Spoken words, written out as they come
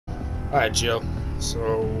Alright, Jill. So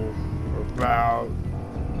we're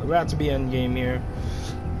about to be end game here.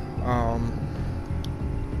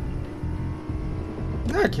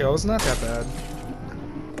 Not kills, not that bad.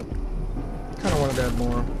 Kinda wanted to have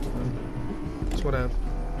more. It's whatever.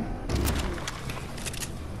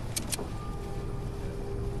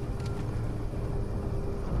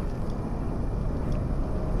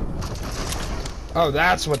 Oh,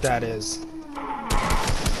 that's what that is.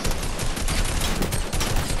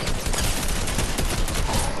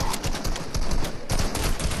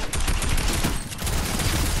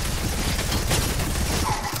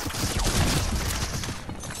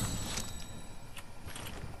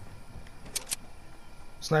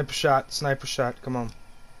 Sniper shot, come on.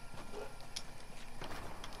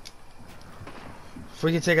 If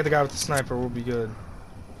we can take out the guy with the sniper, we'll be good.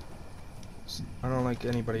 I don't like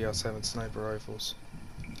anybody else having sniper rifles.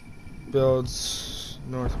 Builds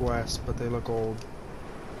northwest, but they look old.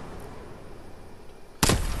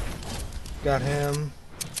 Got him.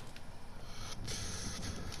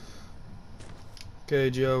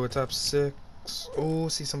 Okay, Joe, we're top 6. Oh,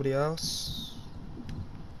 see somebody else?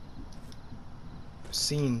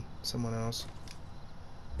 Seen someone else.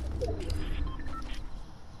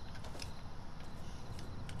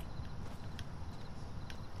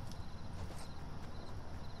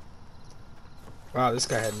 Wow, this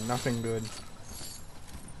guy had nothing good.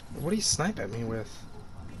 What did he snipe at me with?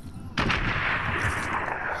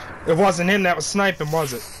 It wasn't him that was sniping,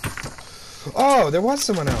 was it? Oh, there was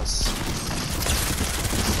someone else.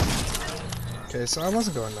 Okay, so I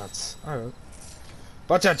wasn't going nuts. Alright.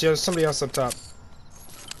 Watch out, Joe. Somebody else up top.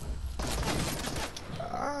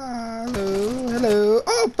 Hello, hello.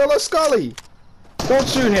 Oh, fellow Scully! Don't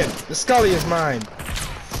shoot him. The Scully is mine.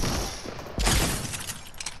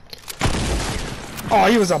 Oh,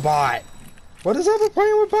 he was a bot. What is up with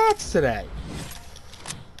playing with bots today?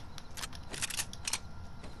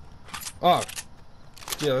 Oh.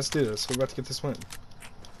 Yeah, let's do this. We're about to get this win.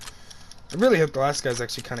 I really hope the last guy's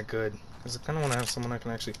actually kind of good. Because I kind of want to have someone I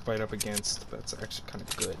can actually fight up against. That's actually kind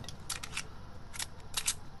of good.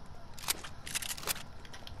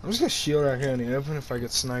 I'm just gonna shield out here in the open. If I get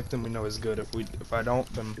sniped, then we know it's good. If I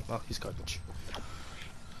don't, then well, he's garbage.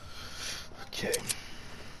 Okay.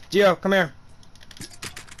 Gio, come here.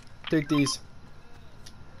 Take these.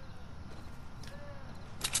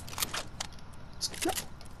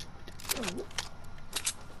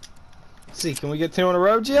 Let's see, can we get 2 in a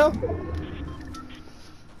row, Gio?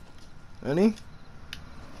 Any?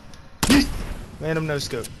 Random no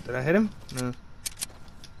scope. Did I hit him? No.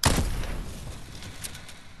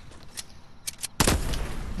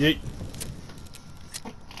 Yeet.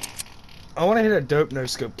 I want to hit a dope no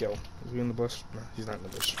scope kill. Is he in the bush? No, he's not in the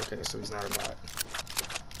bush. Okay, so he's not a bot.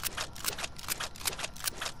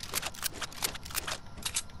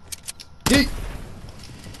 Yeet.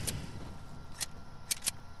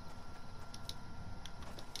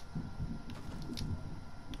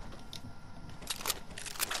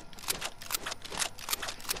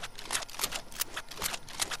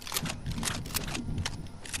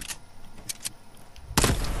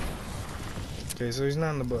 Okay, so he's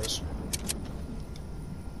not in the bush.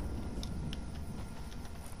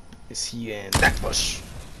 Is he in that bush?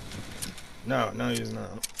 No, no, he's not.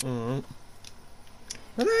 Where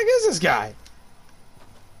the heck is this guy?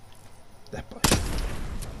 That bush.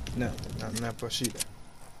 No, not in that bush either.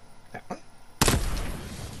 That one.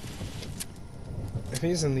 If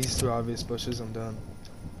he's in these 2 obvious bushes, I'm done.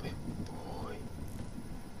 Wait, boy.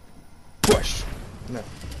 Bush. No.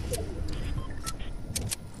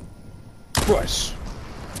 Bush.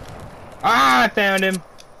 Ah, I found him.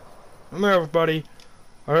 Come here, everybody.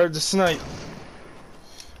 I heard the snipe.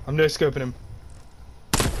 I'm no scoping him.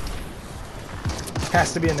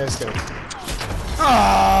 Has to be a no scope.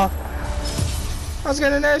 Ah! I was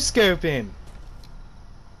gonna no scope him.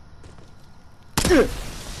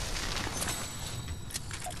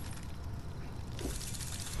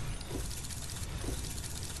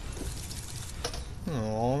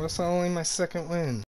 Oh, that's only my 2nd win.